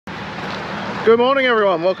Good morning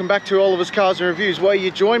everyone, welcome back to Oliver's Cars and Reviews, where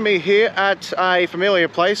you join me here at a familiar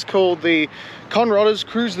place called the Conrodder's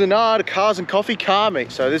Cruise the Nard Cars and Coffee Car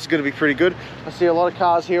Meet. So this is going to be pretty good. I see a lot of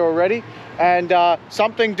cars here already, and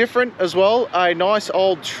something different as well, a nice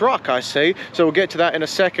old truck I see, so we'll get to that in a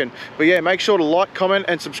second. But yeah, make sure to like, comment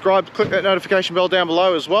and subscribe, click that notification bell down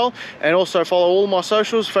below as well, and also follow all my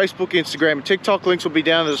socials, Facebook, Instagram and TikTok. Links will be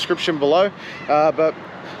down in the description below.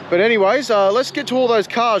 But anyways, let's get to all those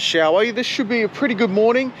cars, shall we? This should be a pretty good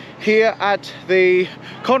morning here at the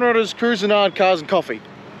Conrodder's Cruise the Nard Cars and Coffee.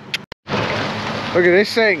 Look at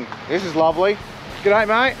this thing. This is lovely. G'day,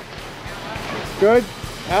 mate. Good.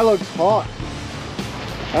 That looks hot.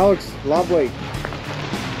 That looks lovely.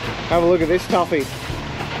 Have a look at this toughie.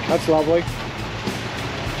 That's lovely.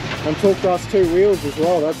 And talked us 2 wheels as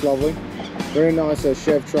well. That's lovely. Very nice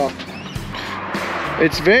Chev truck.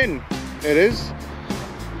 It's Vin. It is.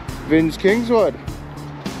 Vin's Kingswood.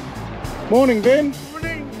 Morning, Vin.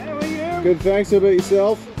 Morning, how are you? Good, thanks. How about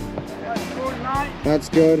yourself? That's good, mate. That's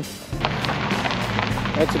good.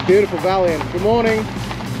 That's a beautiful Valiant. Good morning.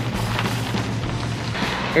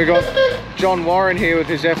 We've got John Warren here with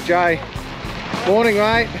his FJ. Morning,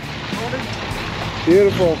 mate. Morning.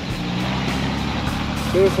 Beautiful.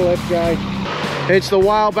 Beautiful FJ. It's the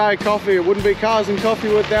Whale Bay Coffee. It wouldn't be Cars and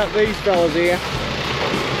Coffee without these fellas here.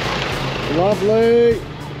 Lovely.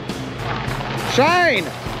 Shane,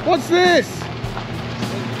 what's this?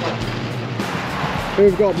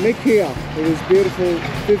 We've got Mick here with his beautiful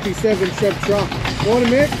 57 Chev truck. Morning,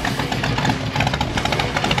 Mick.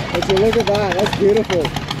 Let's look at that. That's beautiful.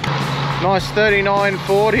 Nice 39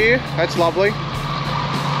 Ford here. That's lovely.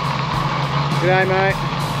 G'day, mate.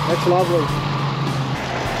 That's lovely.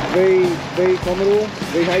 V Commodore,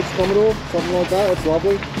 VH Commodore, something like that. That's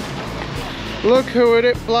lovely. Look who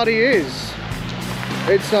it bloody is.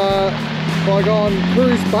 It's by going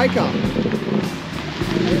Cruz Baker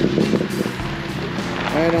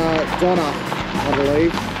and Donna, I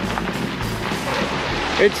believe.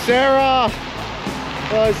 It's Sarah.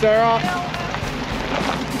 Hello, Sarah.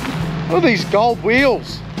 Look at these gold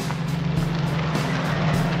wheels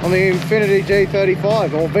on the Infiniti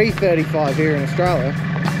G35 or V35 here in Australia.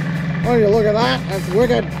 Oh, you look at that. That's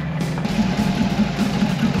wicked.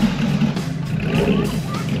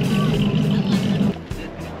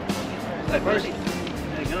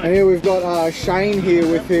 And here we've got Shane here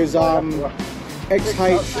with his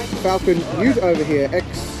XH Falcon Ute over here,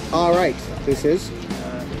 XR8 this is.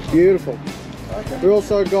 Beautiful. We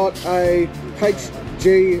also got a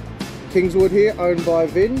HG Kingswood here owned by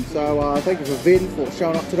Vin, so thank you for Vin for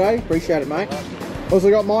showing up today, appreciate it, mate. Also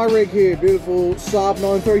got my rig here, beautiful Saab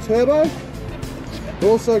 9.3 Turbo. We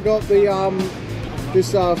also got the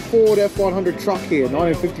this Ford F100 truck here,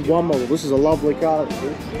 1951 model. This is a lovely car,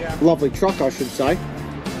 lovely truck I should say.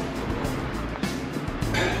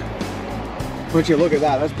 Once you look at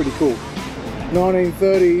that, that's pretty cool.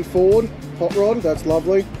 1930 Ford hot rod, that's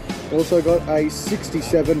lovely. Also got a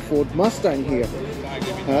 67 Ford Mustang here.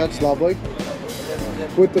 That's lovely.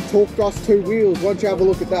 With the Torque Dust 2 wheels, once you have a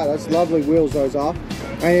look at that, that's lovely wheels those are.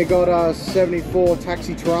 And you got a 74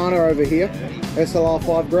 Taxi Tirana over here, SLR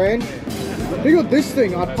 5 grand. You got this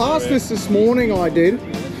thing, I passed this morning, I did.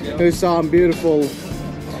 This beautiful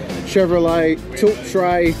Chevrolet tilt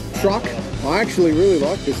tray truck. I actually really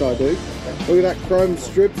like this, I do. Look at that chrome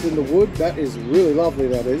strips in the wood, that is really lovely,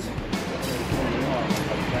 that is.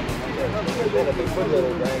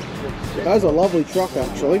 That's a lovely truck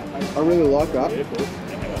actually, I really like that.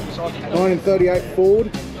 1938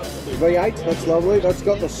 Ford V8, that's lovely. That's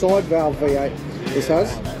got the side valve V8, this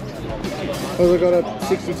has. Also got a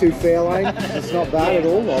 62 Fairlane, that's not bad at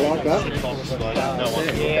all, I like that.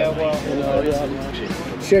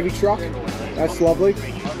 Chevy truck, that's lovely. I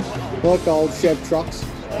like the old Chev trucks,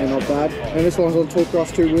 they're not bad. And this one's on Torque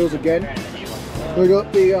Dust 2 wheels again. We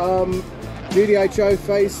got the GDHO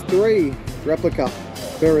Phase 3 replica,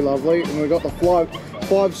 very lovely. And we've got the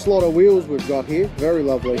 5 slaughter wheels we've got here, very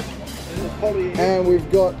lovely. And we've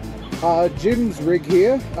got Jim's rig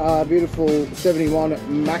here, beautiful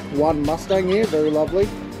 71 Mach 1 Mustang here, very lovely.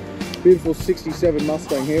 Beautiful 67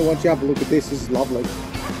 Mustang here. Once you have a look at this, this is lovely.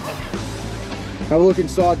 Have a look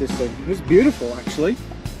inside this thing. It's beautiful actually.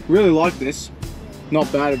 Really like this.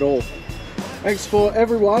 Not bad at all. Thanks for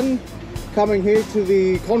everyone coming here to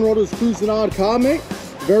the Conrodder's Cruise the Nard Car Meet.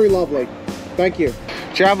 Very lovely. Thank you.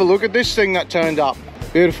 Did you have a look at this thing that turned up?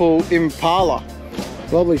 Beautiful Impala.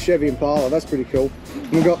 Lovely Chevy Impala. That's pretty cool.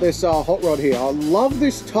 And we've got this hot rod here. I love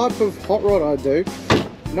this type of hot rod, I do.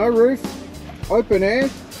 No roof, open air,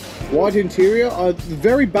 white interior.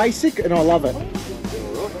 Very basic and I love it.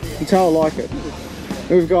 That's how I like it.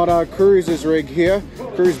 We've got our Cruiser's rig here.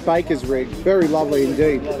 Cruise Baker's rig. Very lovely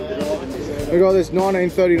indeed. We've got this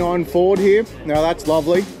 1939 Ford here. Now that's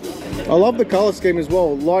lovely. I love the color scheme as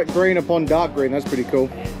well. Light green upon dark green. That's pretty cool.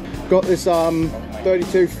 Got this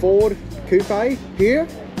 32 Ford Coupe here.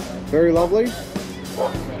 Very lovely.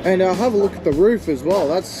 And have a look at the roof as well.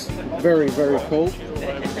 That's very, very cool.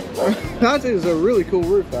 That is a really cool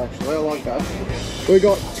roof actually. I like that. We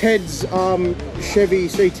got Ted's Chevy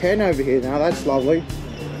C10 over here now. That's lovely.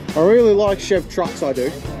 I really like Chev trucks, I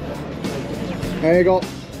do. And you got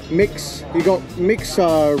Mick's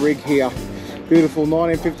rig here. Beautiful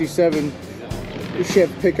 1957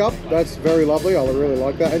 Chev pickup. That's very lovely. I really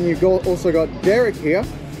like that. And you've also got Derek here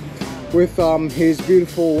with his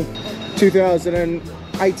beautiful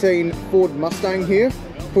 2018 Ford Mustang here,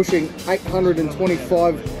 pushing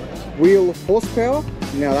 825 wheel horsepower.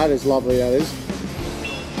 Now that is lovely, that is.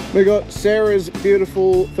 We got Sarah's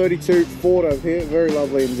beautiful 32 Ford over here, very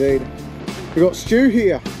lovely indeed. We got Stu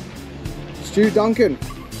here, Stu Duncan.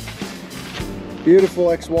 Beautiful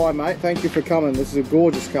XY, mate. Thank you for coming. This is a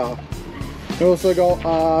gorgeous car. We also got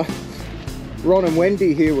Ron and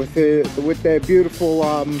Wendy here with their beautiful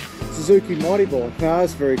Suzuki Mighty Boy. Now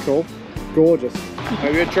that's very cool. Gorgeous.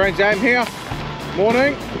 Maybe a Trans Am here.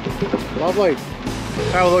 Morning. Lovely.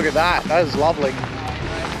 Have a look at that. That is lovely.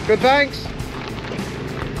 Good, thanks.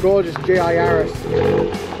 Gorgeous GI Yaris.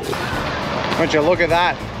 Won't you look at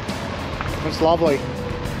that? That's lovely.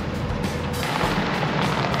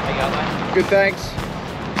 Good, thanks.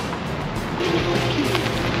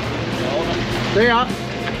 See ya.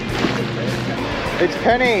 It's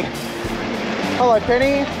Penny. Hello,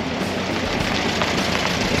 Penny.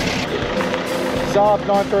 Saab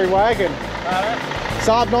 93 wagon.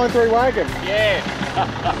 Saab 93 wagon. Yeah.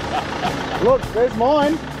 Look, there's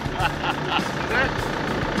mine.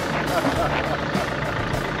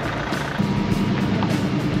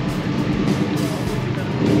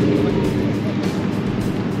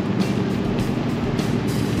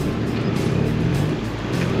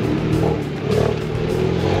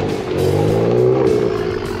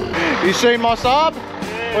 You seen my Saab?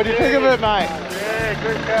 Yeah, what do you think of it, mate? Yeah,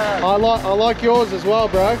 good car. I like yours as well,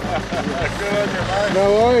 bro. Good on you, mate. No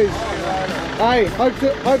worries. Hey,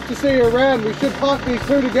 hope to see you around. We should park these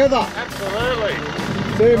two together. Absolutely.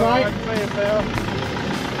 See you, mate. See you, pal.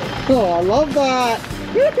 Oh, I love that.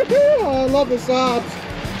 I love the Saabs.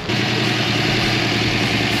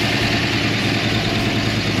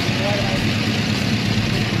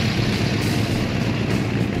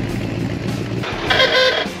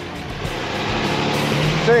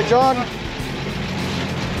 See you, John.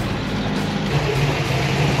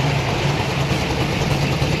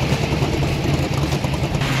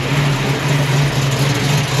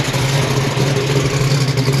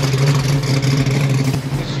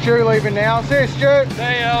 Stu leaving now. See you, Stu.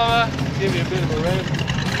 See you, Oliver. Give you a bit of a rest.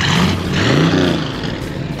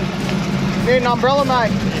 Need an umbrella,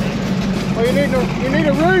 mate. Well, you need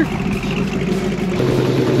a roof.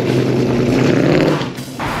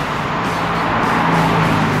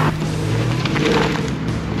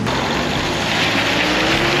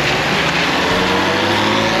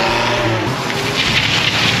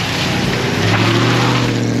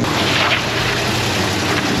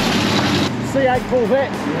 C8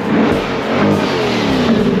 Corvette.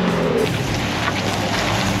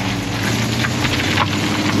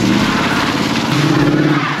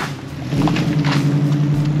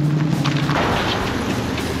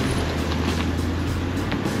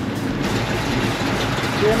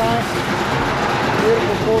 Yeah, mate.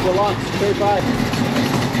 Beautiful Ford Deluxe Coupe.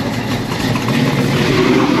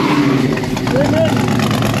 Good, good.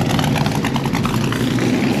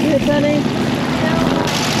 See you, Penny.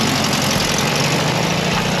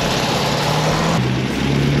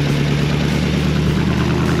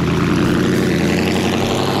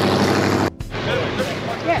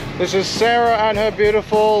 This is Sarah and her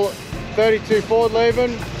beautiful 32 Ford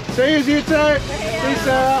leaving. See you two. See you,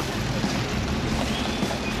 Sarah.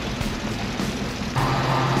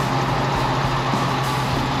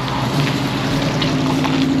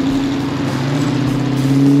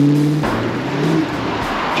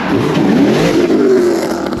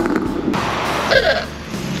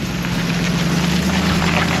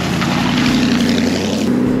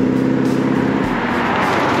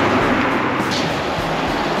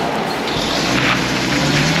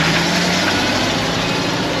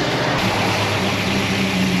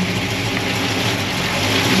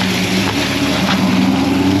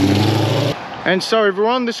 And so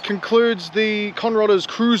everyone, this concludes the Conrod's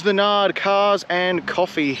Cruise the Nard cars and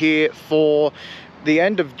coffee here for the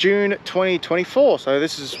end of June 2024. So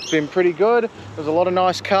this has been pretty good. There's a lot of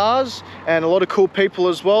nice cars and a lot of cool people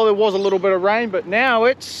as well. There was a little bit of rain, but now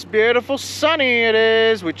it's beautiful sunny it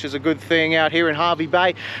is, which is a good thing out here in Hervey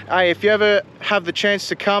Bay. Hey, if you ever have the chance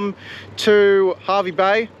to come to Hervey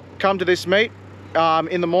Bay, come to this meet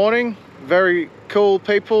in the morning. Very cool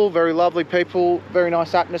people, very lovely people, very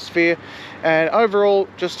nice atmosphere, and overall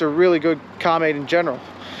just a really good car meet in general.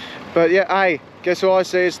 But yeah, hey, guess who I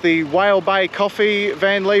see? It's the Whale Bay Coffee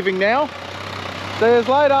van leaving now. See yous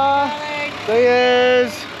later. See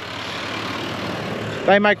yous.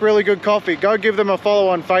 They make really good coffee. Go give them a follow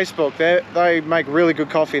on Facebook. They make really good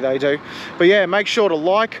coffee, they do. But yeah, make sure to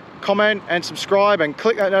like, comment and subscribe, and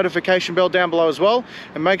click that notification bell down below as well.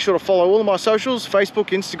 And make sure to follow all of my socials, Facebook,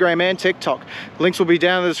 Instagram and TikTok. Links will be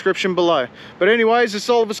down in the description below. But anyways, this is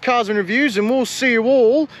Oliver's Cars and Reviews, and we'll see you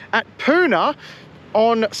all at Puna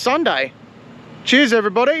on Sunday. Cheers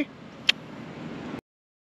everybody.